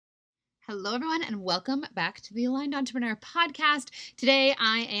Hello, everyone, and welcome back to the Aligned Entrepreneur Podcast. Today,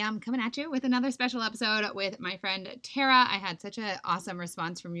 I am coming at you with another special episode with my friend Tara. I had such an awesome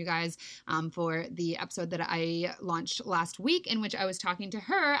response from you guys for the episode that I launched last week, in which I was talking to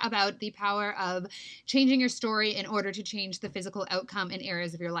her about the power of changing your story in order to change the physical outcome in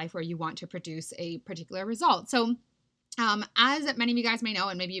areas of your life where you want to produce a particular result. So, as many of you guys may know,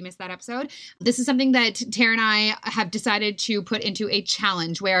 and maybe you missed that episode, this is something that Tara and I have decided to put into a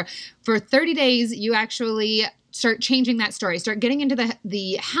challenge where for 30 days, you actually start changing that story, start getting into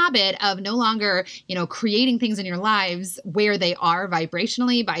the habit of no longer, creating things in your lives where they are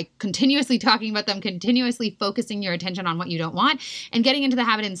vibrationally by continuously talking about them, continuously focusing your attention on what you don't want, and getting into the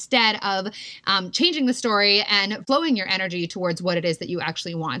habit instead of changing the story and flowing your energy towards what it is that you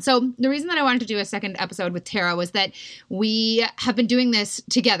actually want. So the reason that I wanted to do a second episode with Tara was that we have been doing this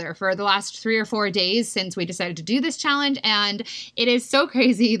together for the last 3 or 4 days since we decided to do this challenge. And it is so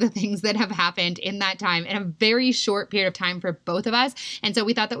crazy the things that have happened in that time in a very short period of time for both of us. And so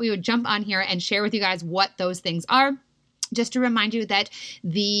we thought that we would jump on here and share with you guys what those things are. Just to remind you that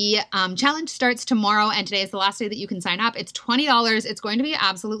the challenge starts tomorrow, and today is the last day that you can sign up. It's $20. It's going to be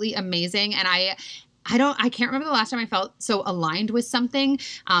absolutely amazing. And I can't remember the last time I felt so aligned with something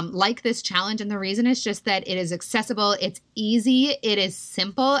like this challenge. And the reason is just that it is accessible, it's easy, it is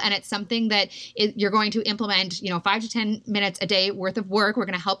simple, and it's something that you're going to implement, 5 to 10 minutes a day worth of work. We're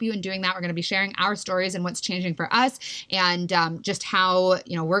going to help you in doing that. We're going to be sharing our stories and what's changing for us, and just how,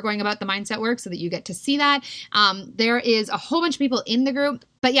 we're going about the mindset work so that you get to see that. There is a whole bunch of people in the group.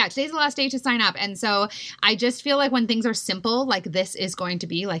 But yeah, today's the last day to sign up. And so I just feel like when things are simple, like this is going to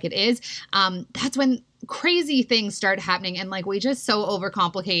be, like it is, that's when crazy things start happening. And like, we just so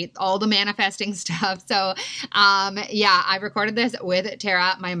overcomplicate all the manifesting stuff. So yeah, I recorded this with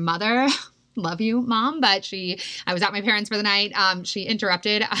Tara, my mother. Love you, Mom, but I was at my parents' for the night. She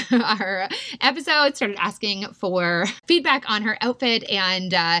interrupted our episode, started asking for feedback on her outfit.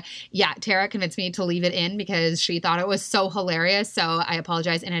 And yeah, Tara convinced me to leave it in because she thought it was so hilarious. So I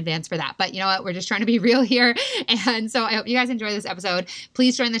apologize in advance for that. But you know what? We're just trying to be real here. And so I hope you guys enjoy this episode.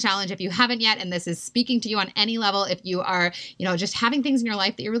 Please join the challenge if you haven't yet. And this is speaking to you on any level. If you are, just having things in your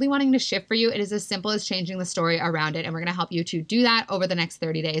life that you're really wanting to shift for you, it is as simple as changing the story around it. And we're going to help you to do that over the next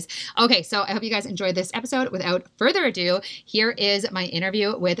 30 days. Okay, so I hope you guys enjoyed this episode. Without further ado, here is my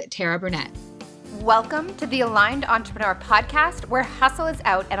interview with Tara Brunet. Welcome to the Aligned Entrepreneur Podcast, where hustle is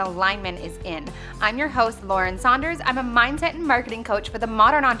out and alignment is in. I'm your host, Lauren Saunders. I'm a mindset and marketing coach for the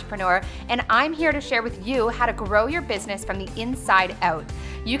modern entrepreneur, and I'm here to share with you how to grow your business from the inside out.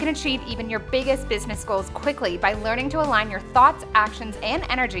 You can achieve even your biggest business goals quickly by learning to align your thoughts, actions, and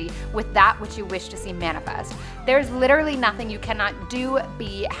energy with that which you wish to see manifest. There's literally nothing you cannot do,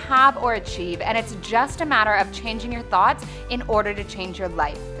 be, have, or achieve, and it's just a matter of changing your thoughts in order to change your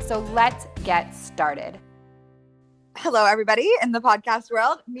life. So let's get started. Hello, everybody in the podcast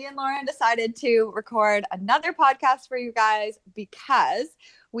world. Me and Lauren decided to record another podcast for you guys because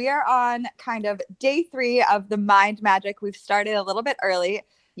we are on kind of day 3 of the Mind Magic. We've started a little bit early.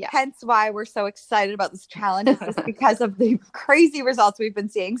 Yeah. Hence why we're so excited about this challenge. It's just because of the crazy results we've been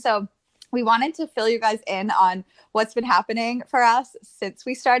seeing. So we wanted to fill you guys in on what's been happening for us since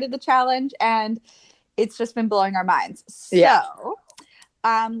we started the challenge. And it's just been blowing our minds. So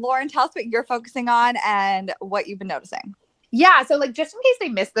Lauren, tell us what you're focusing on and what you've been noticing. Yeah. So just in case they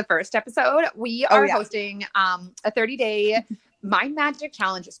missed the first episode, we are hosting a 30-day Mind Magic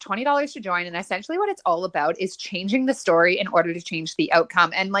Challenge. Is $20 to join. And essentially what it's all about is changing the story in order to change the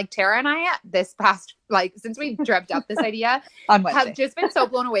outcome. And Tara and I, this past, since we dreamt up this idea, have just been so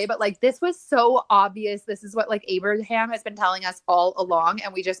blown away. But this was so obvious. This is what Abraham has been telling us all along.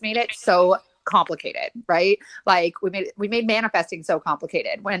 And we just made it so complicated, right? We made manifesting so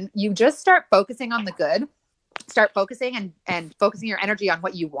complicated. When you just start focusing on the good, start focusing and focusing your energy on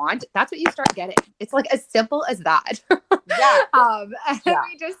what you want, that's what you start getting. It's as simple as that.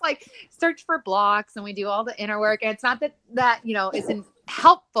 We just search for blocks and we do all the inner work. And it's not that isn't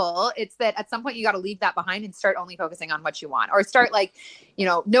helpful. It's that at some point you got to leave that behind and start only focusing on what you want, or start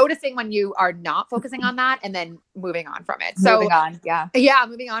noticing when you are not focusing on that and then moving on from it. Moving on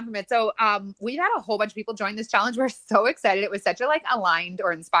from it. So we've had a whole bunch of people join this challenge. We're so excited. It was such a aligned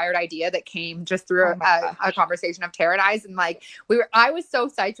or inspired idea that came just through a conversation of Tara and I's. And I was so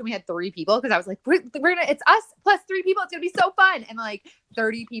psyched when we had 3 people, because I was like, we're gonna, it's us plus 3 people. It's gonna be so fun. And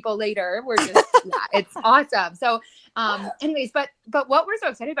 30 people later, we're just, it's awesome. So anyways, but what we're so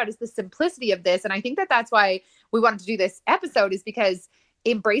excited about is the simplicity of this. And I think that that's why we wanted to do this episode, is because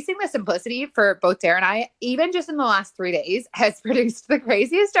embracing the simplicity for both Tara and I, even just in the last 3 days, has produced the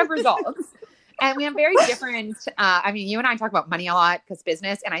craziest of results. And we have very different, I mean, you and I talk about money a lot because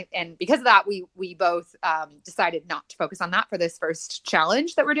business, and because of that, we both decided not to focus on that for this first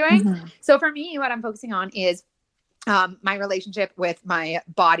challenge that we're doing. Mm-hmm. So for me, what I'm focusing on is my relationship with my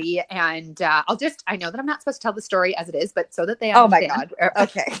body. And I know that I'm not supposed to tell the story as it is, but so that they understand. Oh my God.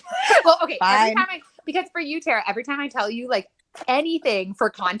 Okay. Well, okay. Fine. Because for you, Tara, every time I tell you like anything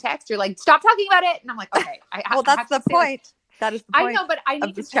for context, you're like, stop talking about it. And I'm like, okay. Well, that's the point. That is the point. I know, but I need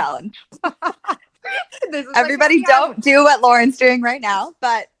of this challenge. Everybody Everybody don't do what Lauren's doing right now,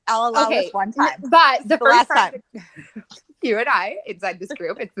 but I'll allow this one time. But the first last time. You and I inside this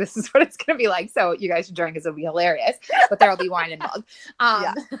group, this is what it's going to be like. So you guys should join because it'll be hilarious, but there'll be wine involved.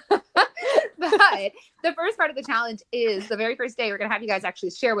 But the first part of the challenge is the very first day we're going to have you guys actually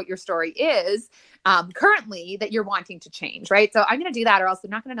share what your story is currently that you're wanting to change, right? So I'm going to do that or else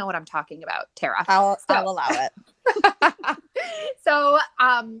they're not going to know what I'm talking about, Tara. I'll allow it. So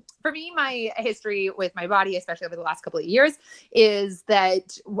for me, my history with my body, especially over the last couple of years, is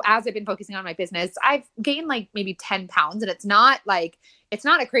that as I've been focusing on my business, I've gained like maybe 10 pounds, and it's not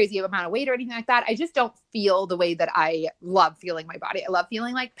a crazy amount of weight or anything like that. I just don't feel the way that I love feeling my body. I love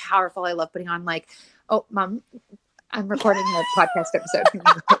feeling like powerful. I love putting on like, oh, Mom, I'm recording a podcast episode.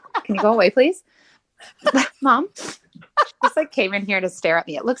 Can you go away, please? Mom, she just like came in here to stare at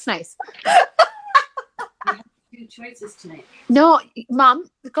me. It looks nice. Two choices tonight. No, Mom,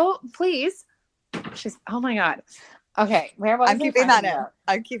 go, please. She's, oh my God. Okay, where was I'm keeping that in.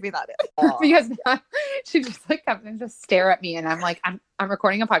 I'm keeping that in. Because she just like comes and just stare at me, and I'm like, I'm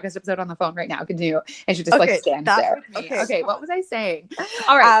recording a podcast episode on the phone right now. Continue, and she just like stands there. Okay, what was I saying?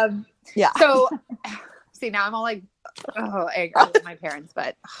 All right, yeah. So, see, now I'm all like, angry with my parents,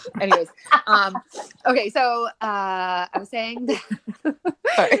 but anyways, okay. So, I was saying,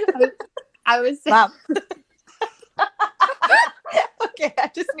 sorry, I was saying. Okay,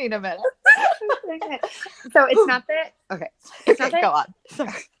 I just need a minute. So it's not that, okay. It's not that, go on.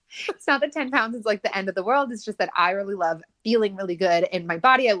 It's not that 10 pounds is like the end of the world. It's just that I really love feeling really good in my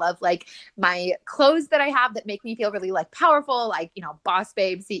body. I love like my clothes that I have that make me feel really like powerful, like, you know, boss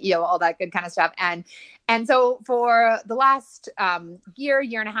babe, CEO, all that good kind of stuff. And so for the last year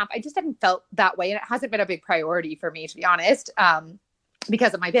and a half, I just haven't felt that way. And it hasn't been a big priority for me, to be honest.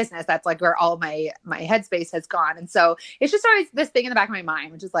 Because of my business, that's like where all my headspace has gone. And so it's just always this thing in the back of my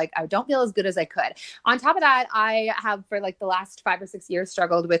mind, which is like, I don't feel as good as I could. On top of that, I have for like the last 5 or 6 years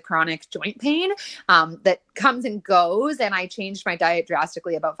struggled with chronic joint pain that comes and goes. And I changed my diet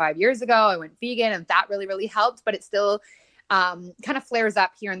drastically about 5 years ago. I went vegan, and that really, really helped, but it still kind of flares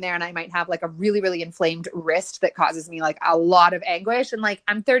up here and there. And I might have like a really, really inflamed wrist that causes me like a lot of anguish. And like,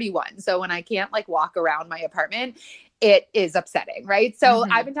 I'm 31. So when I can't like walk around my apartment, it is upsetting. Right. So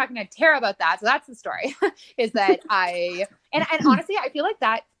I've been talking to Tara about that. So that's the story is that and honestly, I feel like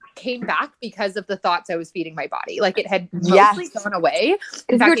that came back because of the thoughts I was feeding my body. Like it had mostly gone away.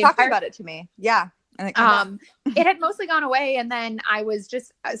 In fact, you were talking about it to me. Yeah. And it had mostly gone away. And then I was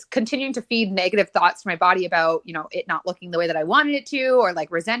continuing to feed negative thoughts to my body about, you know, it not looking the way that I wanted it to, or like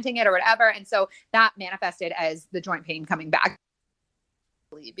resenting it or whatever. And so that manifested as the joint pain coming back.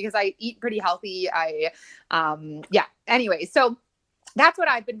 Because I eat pretty healthy. Anyway, so that's what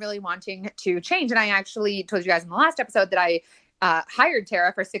I've been really wanting to change. And I actually told you guys in the last episode that I hired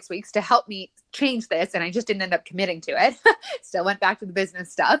Tara for 6 weeks to help me change this. And I just didn't end up committing to it. Still went back to the business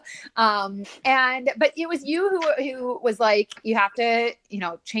stuff. But it was you who was like, you have to, you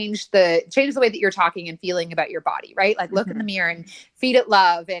know, change the way that you're talking and feeling about your body, right? Like look in the mirror and feed it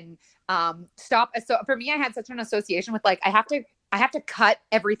love and stop. So for me, I had such an association with like, I have to cut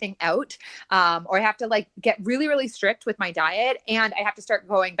everything out, or I have to like get really, really strict with my diet, and I have to start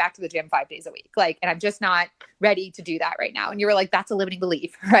going back to the gym 5 days a week. Like, and I'm just not ready to do that right now. And you were like, that's a limiting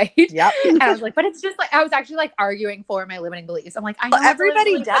belief, right? Yep. And I was like, but it's just like, I was actually like arguing for my limiting beliefs. I'm like, I know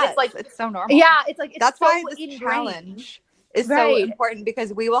everybody does. It's like, it's so normal. Yeah. It's like, that's so why this challenge is so important,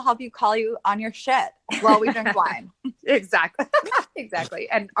 because we will help you call you on your shit while we drink wine. Exactly. Exactly.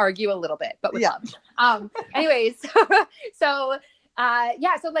 And argue a little bit, but with love. Anyways, so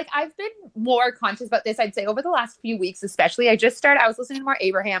like I've been more conscious about this, I'd say over the last few weeks, especially. I was listening to more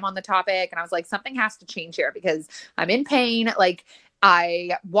Abraham on the topic, and I was like, something has to change here because I'm in pain. Like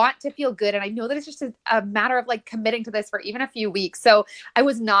I want to feel good. And I know that it's just a matter of like committing to this for even a few weeks. So I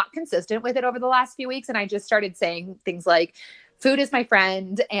was not consistent with it over the last few weeks. And I just started saying things like, food is my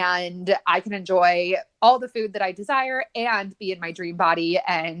friend, and I can enjoy all the food that I desire and be in my dream body.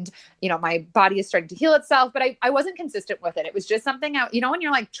 And, you know, my body is starting to heal itself, but I wasn't consistent with it. It was just something out, you know, when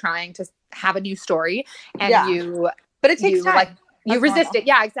you're like trying to have a new story and but it takes time. Like, you That's resist normal. it.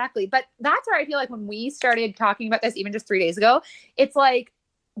 Yeah, exactly. But that's where I feel like when we started talking about this, even just 3 days ago, it's like,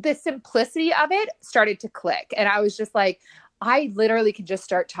 the simplicity of it started to click. And I was just like, I literally can just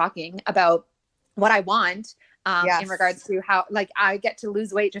start talking about what I want in regards to how, like, I get to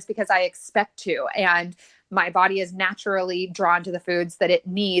lose weight just because I expect to. And my body is naturally drawn to the foods that it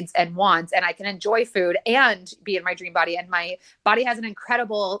needs and wants, and I can enjoy food and be in my dream body. And my body has an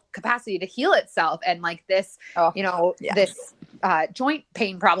incredible capacity to heal itself. And like this, this joint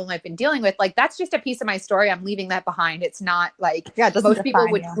pain problem I've been dealing with, like, that's just a piece of my story. I'm leaving that behind. It's not like most people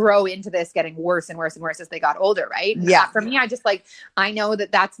would grow into this getting worse and worse and worse as they got older. Right. Yeah. For me, I just like, I know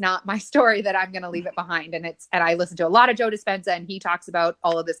that that's not my story, that I'm going to leave it behind. And I listen to a lot of Joe Dispenza, and he talks about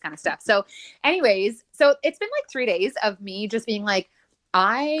all of this kind of stuff. So anyways, so it's been like 3 days of me just being like,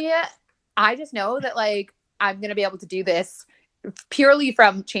 I just know that like, I'm going to be able to do this purely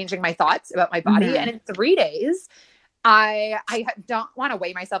from changing my thoughts about my body. And in 3 days, I don't want to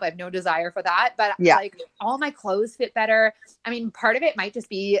weigh myself. I have no desire for that, but like all my clothes fit better. I mean, part of it might just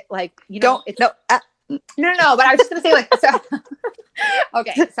be like, no, but I was just going to say like, so,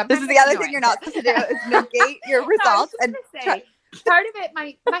 okay. This is the other thing you're not supposed to do is negate your results. And part of it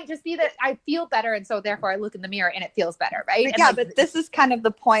might just be that I feel better. And so therefore I look in the mirror and it feels better. Right. But but this is kind of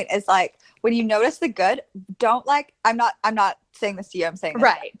the point, is like, when you notice the good, don't like, I'm not saying this to you. I'm saying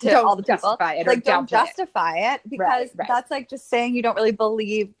this to all the people. Like, don't justify it, because that's like just saying you don't really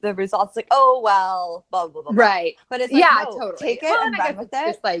believe the results. Like, oh, well, blah, blah, blah. Right. But it's like, totally. Take it and run with it.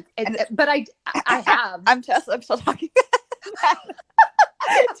 Just like, but I have. I'm still talking.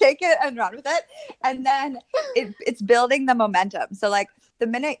 Take it and run with it. And then it's building the momentum. So like the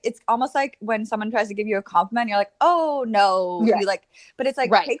minute, it's almost like when someone tries to give you a compliment, you're like, oh no, you like, but it's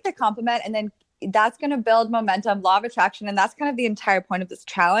like, take the compliment, and then that's going to build momentum, law of attraction. And that's kind of the entire point of this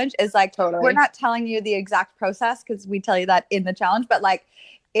challenge, is like, we're not telling you the exact process, because we tell you that in the challenge, but like,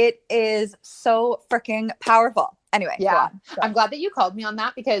 it is so freaking powerful. Anyway. Yeah. I'm glad that you called me on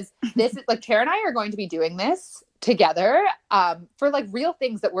that, because this is like, Tara and I are going to be doing this together for like real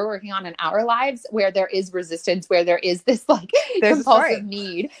things that we're working on in our lives, where there is resistance, where there is this like compulsive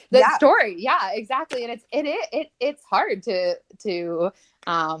need. The story. Yeah, exactly. And it's hard to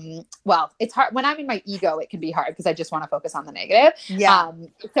well, it's hard when I'm in my ego. It can be hard because I just want to focus on the negative.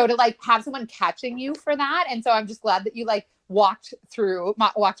 So to like have someone catching you for that. And so I'm just glad that you like walked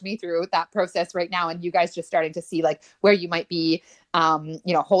me through that process right now. And you guys just starting to see like where you might be,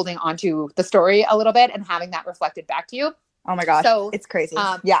 holding onto the story a little bit and having that reflected back to you. Oh my gosh. So it's crazy.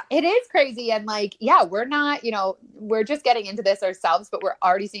 It is crazy. And like, we're not, we're just getting into this ourselves, but we're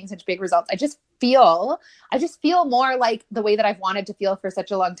already seeing such big results. I just feel more like the way that I've wanted to feel for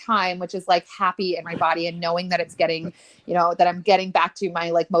such a long time, which is like happy in my body and knowing that it's getting, that I'm getting back to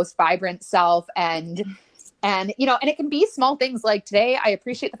my like most vibrant self. And it can be small things like today, I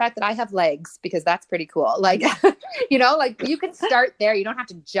appreciate the fact that I have legs, because that's pretty cool. Like, like you can start there. You don't have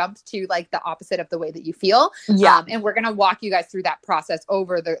to jump to like the opposite of the way that you feel. And we're going to walk you guys through that process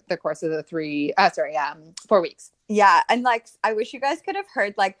over the course of the 4 weeks. Yeah. And like, I wish you guys could have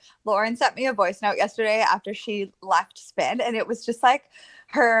heard, like, Lauren sent me a voice note yesterday after she left Spin, and it was just like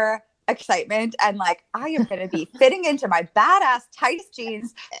her excitement and like, I am going to be fitting into my badass tightest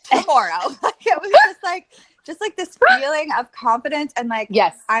jeans tomorrow. Like, it was just like this feeling of confidence, and like,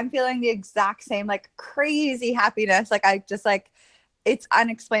 I'm feeling the exact same like crazy happiness. Like, I just like, it's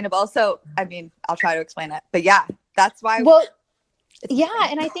unexplainable. So I mean, I'll try to explain it, but that's why. Well,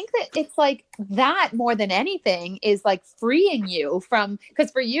 and I think that it's like that more than anything is like freeing you from,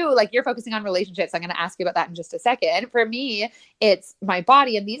 because for you, like, you're focusing on relationships. I'm going to ask you about that in just a second. For me, it's my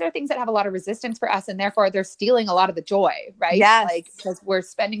body. And these are things that have a lot of resistance for us. And therefore they're stealing a lot of the joy, right? Yes. Like, because we're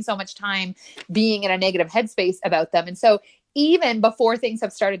spending so much time being in a negative headspace about them. And so even before things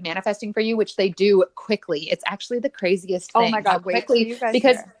have started manifesting for you, which they do quickly, it's actually the craziest thing. Oh my God, quickly,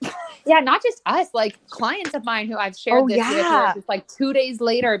 because not just us, like clients of mine who I've shared this with, who are just like 2 days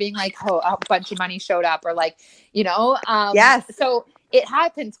later being like, oh, a bunch of money showed up, or like, so it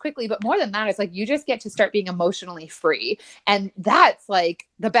happens quickly. But more than that, it's like, you just get to start being emotionally free. And that's like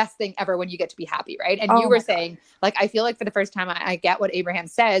the best thing ever, when you get to be happy. Right. And you were saying, like, I feel like for the first time I get what Abraham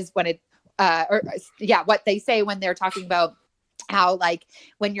says when what they say when they're talking about how, like,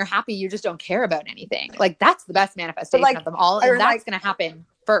 when you're happy, you just don't care about anything. Like, that's the best manifestation of them all. And that's going to happen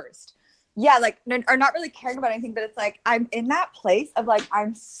first. Yeah. Like, or not really caring about anything, but it's like, I'm in that place of like,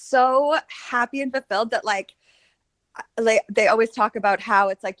 I'm so happy and fulfilled that like they always talk about how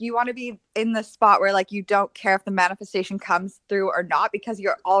it's like, you want to be in the spot where like, you don't care if the manifestation comes through or not, because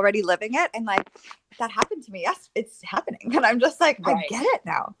you're already living it. And like, that happened to me. Yes, it's happening. And I'm just like, I get it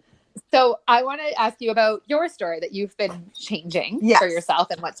now. So I want to ask you about your story that you've been changing for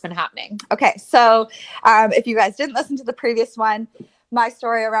yourself and what's been happening. Okay. So if you guys didn't listen to the previous one, my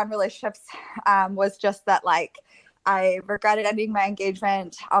story around relationships was just that, like, I regretted ending my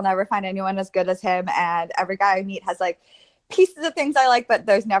engagement. I'll never find anyone as good as him. And every guy I meet has like pieces of things I like, but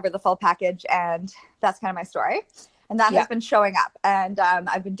there's never the full package. And that's kind of my story. And that has been showing up. And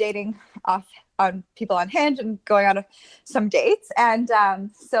I've been dating off on people on Hinge and going on some dates. And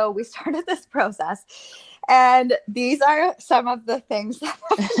so we started this process. And these are some of the things that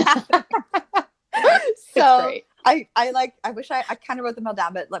happened. So I wish I kind of wrote them all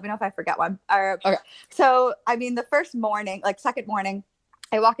down, but let me know if I forget one. Okay. So, I mean, the first morning, like second morning,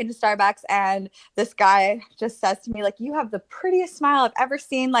 I walk into Starbucks and this guy just says to me, like, you have the prettiest smile I've ever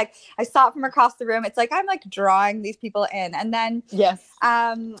seen. Like, I saw it from across the room. It's like, I'm like drawing these people in. And then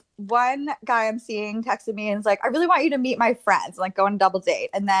one guy I'm seeing texted me and is like, I really want you to meet my friends, like go on a double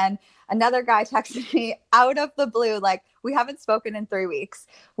date. And then another guy texted me out of the blue, like, we haven't spoken in 3 weeks.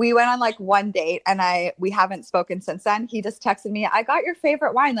 We went on like one date and we haven't spoken since then. He just texted me, I got your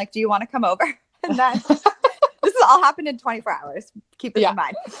favorite wine. Like, do you want to come over? And then this has all happened in 24 hours. Keep this in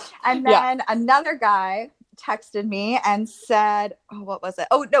mind. And then another guy texted me and said, oh, what was it?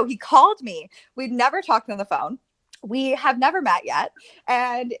 Oh, no, he called me. We'd never talked on the phone. We have never met yet.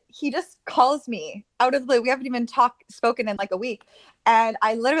 And he just calls me out of the blue. We haven't even spoken in like a week. And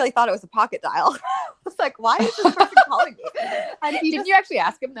I literally thought it was a pocket dial. I was like, why is this person calling me? And didn't you actually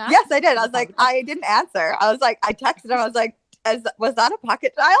ask him that? Yes, I did. I was like, I didn't answer. I was like, I texted him. I was like, was that a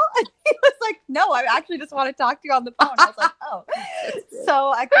pocket dial? And he was like, no, I actually just want to talk to you on the phone. I was like, oh.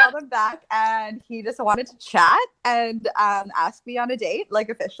 So I called him back and he just wanted to chat and ask me on a date, like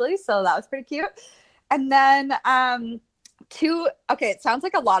officially. So that was pretty cute. And then it sounds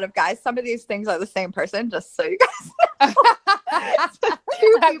like a lot of guys. Some of these things are the same person, just so you guys know.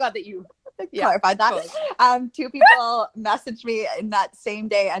 I'm glad that you clarified that. Totally. 2 people messaged me in that same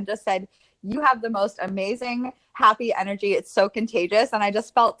day and just said, you have the most amazing, happy energy. It's so contagious. And I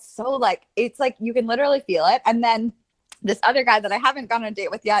just felt so like, it's like, you can literally feel it. And then this other guy that I haven't gone on a date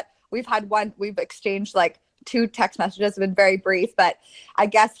with yet, we've exchanged like 2 text messages, have been very brief, but I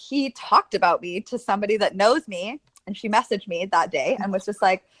guess he talked about me to somebody that knows me. And she messaged me that day and was just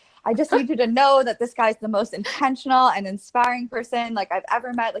like, I just need you to know that this guy's the most intentional and inspiring person like I've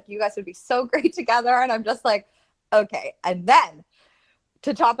ever met. Like, you guys would be so great together. And I'm just like, okay. And then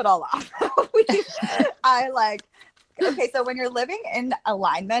to top it all off, so when you're living in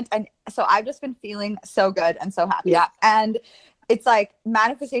alignment, and so I've just been feeling so good and so happy. Yeah. And it's like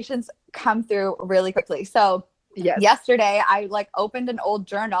manifestations come through really quickly. So yesterday I like opened an old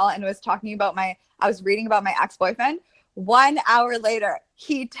journal and was talking about I was reading about my ex-boyfriend. 1 hour later,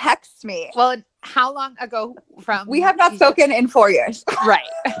 he texts me. Well, how long ago we have not spoken in 4 years. Right.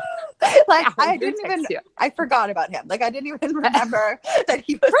 Like, I forgot about him. Like, I didn't even remember that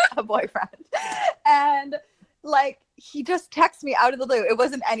he was a boyfriend. And like, he just texted me out of the blue. It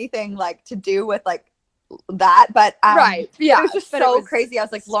wasn't anything like to do with like that, but it was just so crazy. I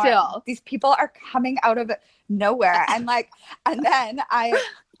was like, Lauren, these people are coming out of nowhere. And like, and then I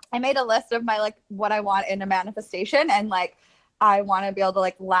made a list of my like what I want in a manifestation, and like I want to be able to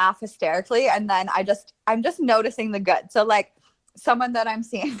like laugh hysterically, and then I'm just noticing the good. So like, someone that I'm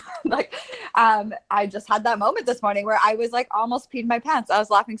seeing, like, I just had that moment this morning where I was like almost peed my pants. I was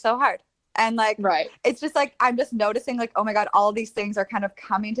laughing so hard. And like, it's just like, I'm just noticing like, oh my God, all these things are kind of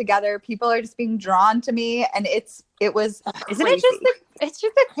coming together. People are just being drawn to me. And it was isn't it just it's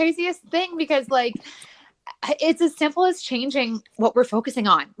just the craziest thing, because like, it's as simple as changing what we're focusing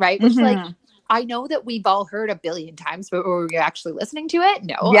on. Right. Which like, I know that we've all heard a billion times, but were we actually listening to it?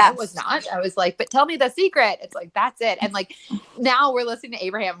 No, I was not. I was like, but tell me the secret. It's like, that's it. And like, now we're listening to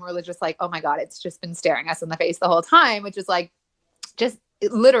Abraham and we're just like, oh my God, it's just been staring us in the face the whole time, which is like, just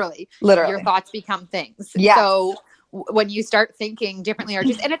literally your thoughts become things. Yeah. So when you start thinking differently, or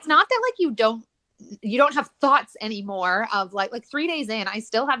just, and it's not that like you don't have thoughts anymore of like 3 days in,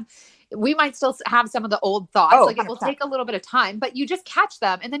 we might still have some of the old thoughts. Like 100%. It will take a little bit of time, but you just catch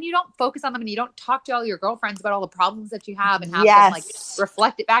them and then you don't focus on them, and you don't talk to all your girlfriends about all the problems that you have and have them like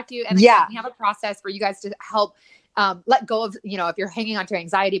reflect it back to you. And then we have a process for you guys to help let go of, if you're hanging on to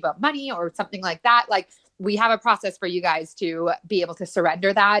anxiety about money or something like that, like we have a process for you guys to be able to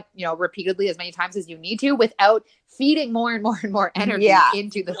surrender that, repeatedly as many times as you need to without feeding more and more and more energy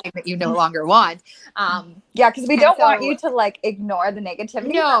into the thing that you no longer want. Because we don't want you to like ignore the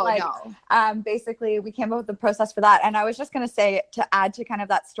negativity. No. Basically we came up with the process for that. And I was just going to say, to add to kind of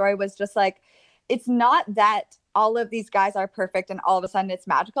that story, was just like, it's not that all of these guys are perfect and all of a sudden it's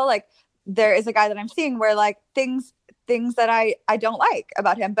magical. Like, there is a guy that I'm seeing where like things that I don't like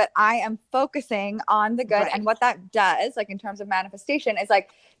about him, but I am focusing on the good. And what that does, like in terms of manifestation, is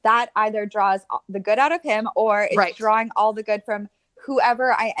like that either draws the good out of him, or it's drawing all the good from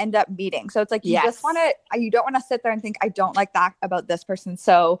whoever I end up meeting. So it's like, you just want to, you don't want to sit there and think, I don't like that about this person.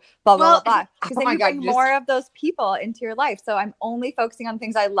 So blah, blah, blah. Because then you bring more of those people into your life. So I'm only focusing on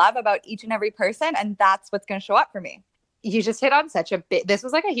things I love about each and every person. And that's what's going to show up for me. You just hit on such a bit. This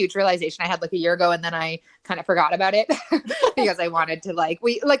was like a huge realization I had like a year ago, and then I kind of forgot about it because I wanted to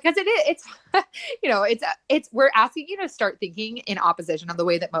because it's we're asking you to start thinking in opposition of the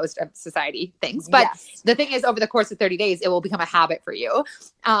way that most of society thinks. But the thing is, over the course of 30 days, it will become a habit for you.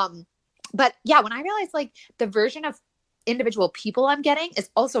 But yeah, when I realized like the version of individual people I'm getting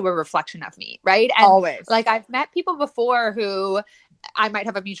is also a reflection of me, right? And always, like I've met people before who I might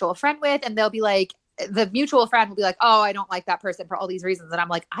have a mutual friend with, and they'll be like, the mutual friend will be like, oh, I don't like that person for all these reasons. And I'm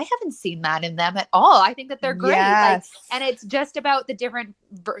like, I haven't seen that in them at all. I think that they're great. Like, and it's just about the different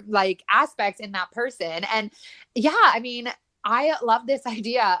like aspects in that person. And yeah, I mean, I love this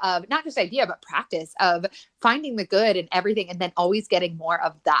idea of not just idea, but practice of finding the good in everything and then always getting more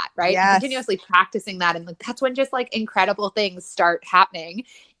of that, right? And continuously practicing that. And that's when just like incredible things start happening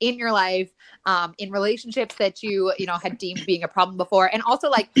in your life, in relationships that you had deemed being a problem before. And also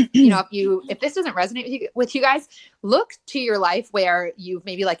like, if this doesn't resonate with you guys, look to your life where you've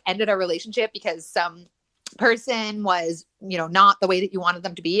maybe like ended a relationship because some person was, not the way that you wanted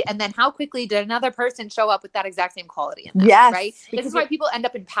them to be. And then how quickly did another person show up with that exact same quality in them, right? This is why people end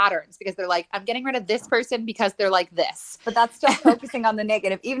up in patterns, because they're like, I'm getting rid of this person because they're like this. But that's still focusing on the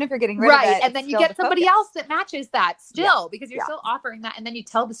negative, even if you're getting rid of it. And then you get somebody else that matches that still, because you're still offering that. And then you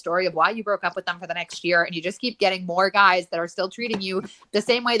tell the story of why you broke up with them for the next year. And you just keep getting more guys that are still treating you the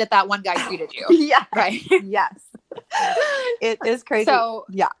same way that one guy treated you. Right. Yes. It is crazy. So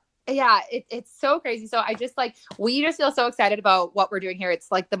it's so crazy. So we just feel so excited about what we're doing here.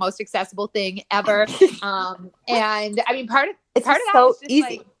 It's like the most accessible thing ever. And I mean, part of that so is just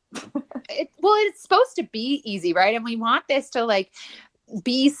easy. It's supposed to be easy, right? And we want this to like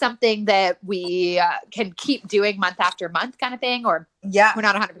be something that we can keep doing month after month kind of thing, or we're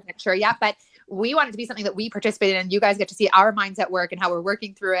not 100% sure yet, but we want it to be something that we participate in, and you guys get to see our minds at work and how we're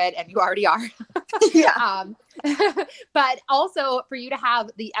working through it. And you already are. But also for you to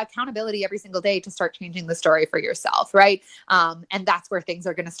have the accountability every single day to start changing the story for yourself. Right. And that's where things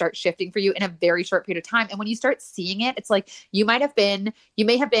are going to start shifting for you in a very short period of time. And when you start seeing it, it's like, you may have been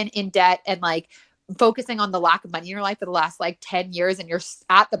in debt and like focusing on the lack of money in your life for the last like 10 years. And you're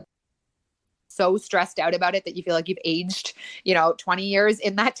at the so stressed out about it that you feel like you've aged, 20 years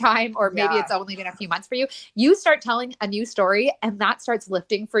in that time, or maybe it's only been a few months for you. You start telling a new story, and that starts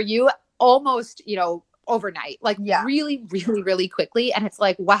lifting for you almost, overnight, like really, really, really quickly. And it's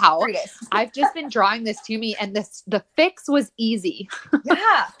like, wow, I've just been drawing this to me, and the fix was easy.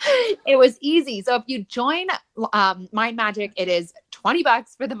 It was easy. So if you join Mind Magic, it is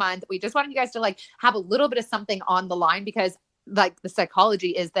 $20 for the month. We just wanted you guys to like have a little bit of something on the line, because like the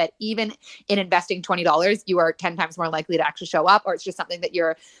psychology is that even in investing $20, you are 10 times more likely to actually show up, or it's just something that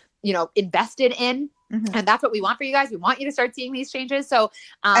you're, invested in. And that's what we want for you guys. We want you to start seeing these changes. So,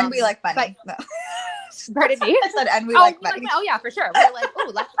 and we like money. Pardon me? I said, and we like money. Oh yeah, for sure. We're like,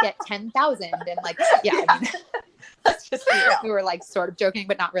 oh, let's get 10,000. And like, I mean, that's just, we were like sort of joking,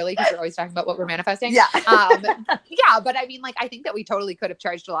 but not really, because we're always talking about what we're manifesting. But I mean, like, I think that we totally could have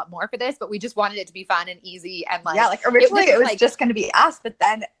charged a lot more for this, but we just wanted it to be fun and easy. And like, originally it was like, just going to be us, but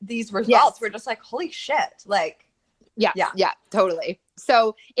then these results were just like, holy shit. Like, yeah, totally.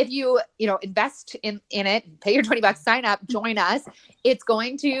 So if you, invest in it, pay your $20, sign up, join us, it's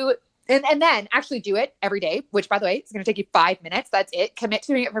going to, and then actually do it every day, which by the way, it's going to take you 5 minutes. That's it. Commit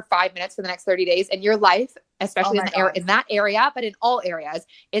to doing it for 5 minutes for the next 30 days, and your life, especially in that area, but in all areas,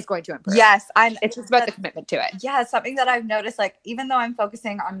 is going to improve. Yes. It's just about the commitment to it. Yeah. Something that I've noticed, like, even though I'm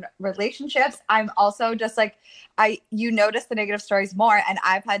focusing on relationships, I'm also just like, you notice the negative stories more, and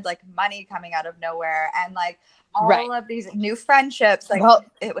I've had like money coming out of nowhere, and like, all of these new friendships, like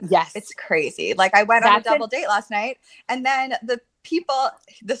it's crazy. Like I went on a double date last night, and then the people,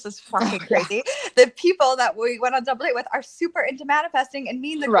 this is fucking crazy. The people that we went on double date with are super into manifesting, and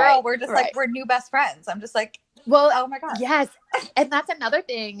me and the girl, we're just like, we're new best friends. I'm just like, well, oh my God. Yes. And that's another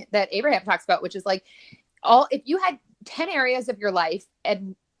thing that Abraham talks about, which is like, if you had 10 areas of your life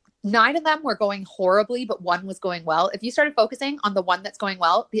and 9 of them were going horribly, but 1 was going well, if you started focusing on the one that's going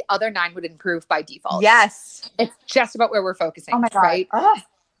well, the other 9 would improve by default. Yes. It's just about where we're focusing. Oh my God. Right? Oh,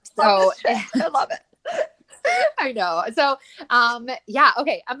 so I love it. I know. So,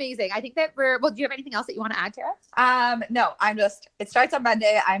 okay. Amazing. I think that do you have anything else that you want to add, Tara? No, it starts on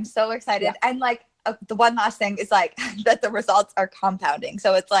Monday. I'm so excited. Yeah. And like, the one last thing is like that the results are compounding.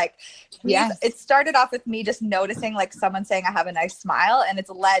 So it's like, it started off with me just noticing like someone saying I have a nice smile, and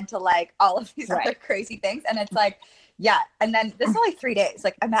it's led to like all of these other crazy things. And it's like, Yeah. And then this is only 3 days.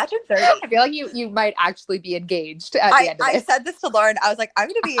 Like imagine 30. I feel like you might actually be engaged at the end of I this. said this to Lauren. I was like, I'm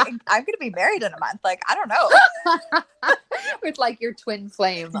gonna be married in a month. Like, I don't know. With like your twin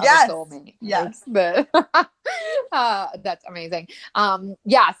flame of Yes. a soulmate. Yes. That's amazing.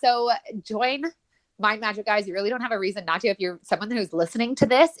 Yeah. So join Mind Magic, guys. You really don't have a reason not to. If you're someone who's listening to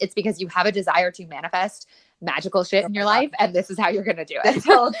this, it's because you have a desire to manifest magical shit in your life, and this is how you're gonna do it.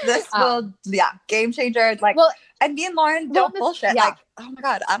 This will game changer. Like, and me and Lauren don't bullshit. Yeah. Like, oh my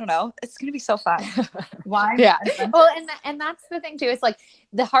God, I don't know. It's gonna be so fun. Why? Yeah. Well, and that's the thing too. Is like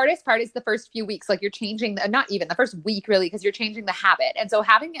the hardest part is the first few weeks. Like you're changing not even the first week really, because you're changing the habit. And so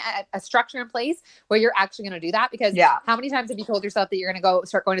having a structure in place where you're actually going to do that, because how many times have you told yourself that you're going to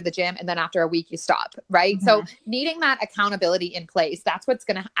start going to the gym and then after a week you stop, right? Mm-hmm. So needing that accountability in place, that's what's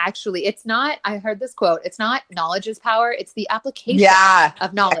going to actually, it's not, I heard this quote, it's not knowledge is power. It's the application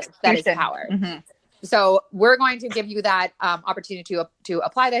of knowledge that is power. Mm-hmm. So we're going to give you that opportunity to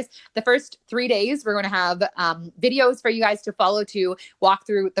apply this. The first 3 days, we're going to have videos for you guys to follow to walk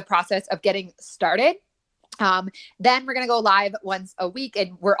through the process of getting started. Then we're going to go live once a week,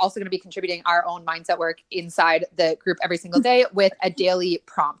 and we're also going to be contributing our own mindset work inside the group every single day with a daily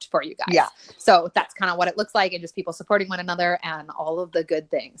prompt for you guys. Yeah. So that's kind of what it looks like, and just people supporting one another and all of the good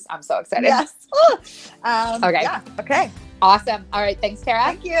things. I'm so excited. Yes. Okay. Yeah. Okay. Awesome. All right. Thanks, Tara.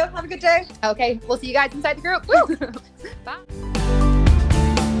 Thank you. Have a good day. Okay. We'll see you guys inside the group. Woo! Bye.